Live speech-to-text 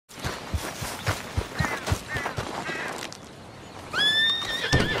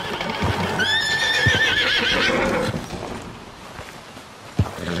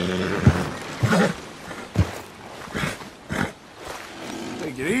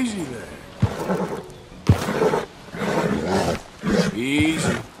Easy there.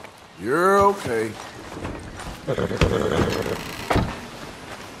 Easy. You're okay.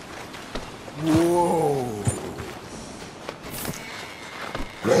 Whoa.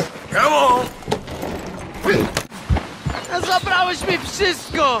 Come on. Zabrałeś mi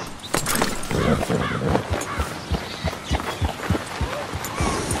wszystko!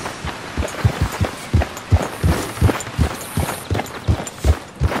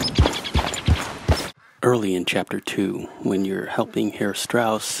 Early in Chapter 2, when you're helping Herr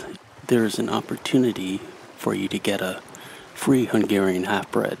Strauss, there's an opportunity for you to get a free Hungarian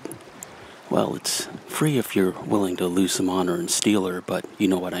Halfbred. Well, it's free if you're willing to lose some honor and steal her, but you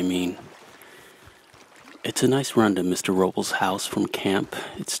know what I mean. It's a nice run to Mr. wrobel's house from camp.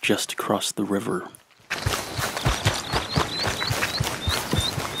 It's just across the river.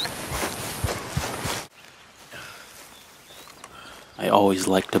 I always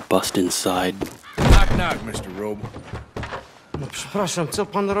like to bust inside. Knock, knock, Mr. Wrobel. No przepraszam, co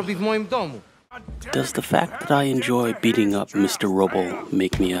pan robi w moim domu? Does the fact that I enjoy beating up Mr. Wrobel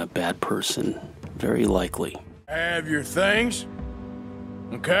make me a bad person? Very likely. Have your things,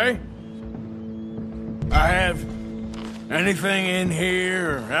 okay? I have anything in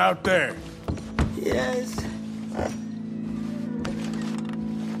here or out there? Yes.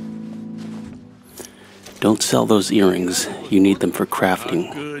 Don't sell those earrings. You need them for crafting.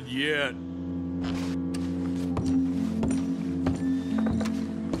 Not good yet.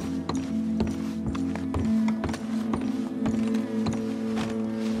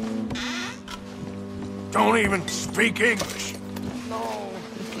 Don't even speak English. No.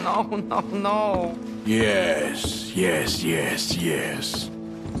 Yes.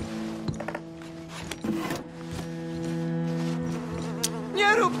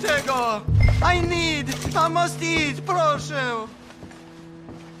 Nie rób tego! I must eat, proszę!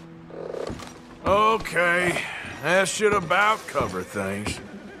 Okay, that should about cover things.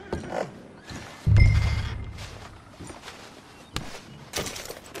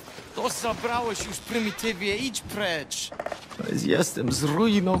 To zabrałeś już prymitywie, idź precz! Jestem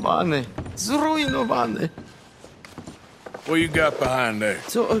zrujnowany. What you got behind there?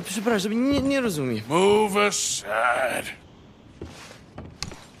 Co? Przepraszam, nie rozumiem. Move aside.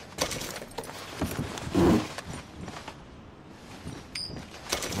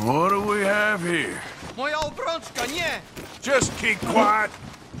 What do we have here? Moja obrączka, nie! Just keep quiet.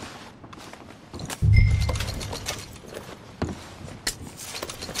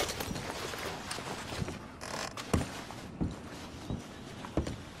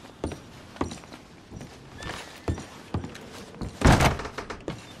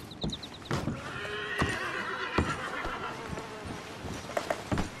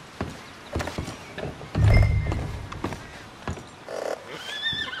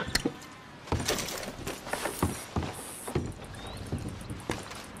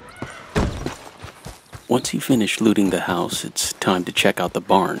 Once you finish looting the house, it's time to check out the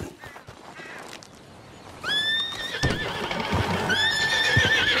barn.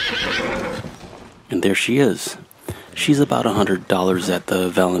 And there she is. She's about $100 at the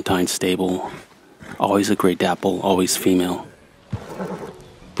Valentine stable. Always a great apple, always female.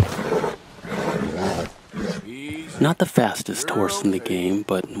 Not the fastest horse in the game,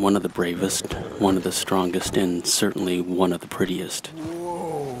 but one of the bravest, one of the strongest, and certainly one of the prettiest.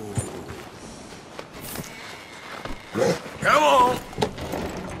 Come on.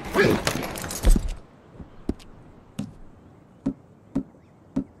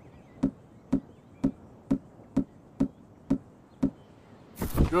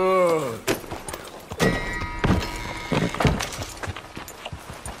 Good.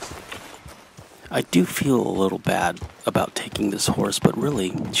 I do feel a little bad about taking this horse, but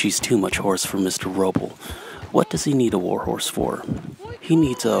really, she's too much horse for Mr. Wrobel. What does he need a war horse for? He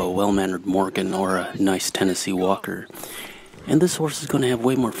needs a well-mannered Morgan or a nice Tennessee Walker. And this horse is going to have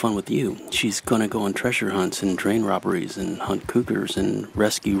way more fun with you. She's going to go on treasure hunts and train robberies and hunt cougars and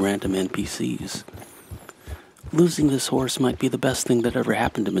rescue random NPCs. Losing this horse might be the best thing that ever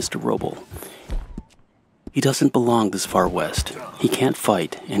happened to Mr. Wrobel. He doesn't belong this far west. He can't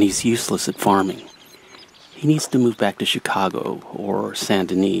fight, and he's useless at farming. He needs to move back to Chicago or Saint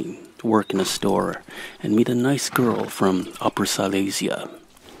Denis, work in a store, and meet a nice girl from Upper Silesia.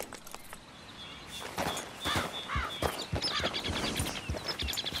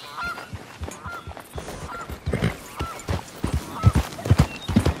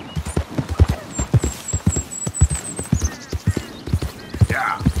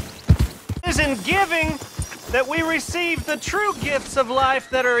 It is in giving that we receive the true gifts of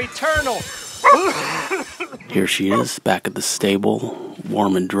life that are eternal. Here she is, back at the stable,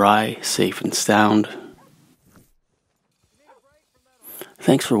 warm and dry, safe and sound.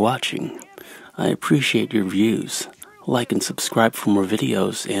 Thanks for watching. I appreciate your views. Like and subscribe for more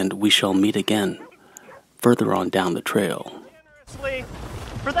videos, and we shall meet again further on down the trail.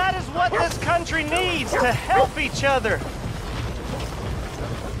 For that is what this country needs, to help each other.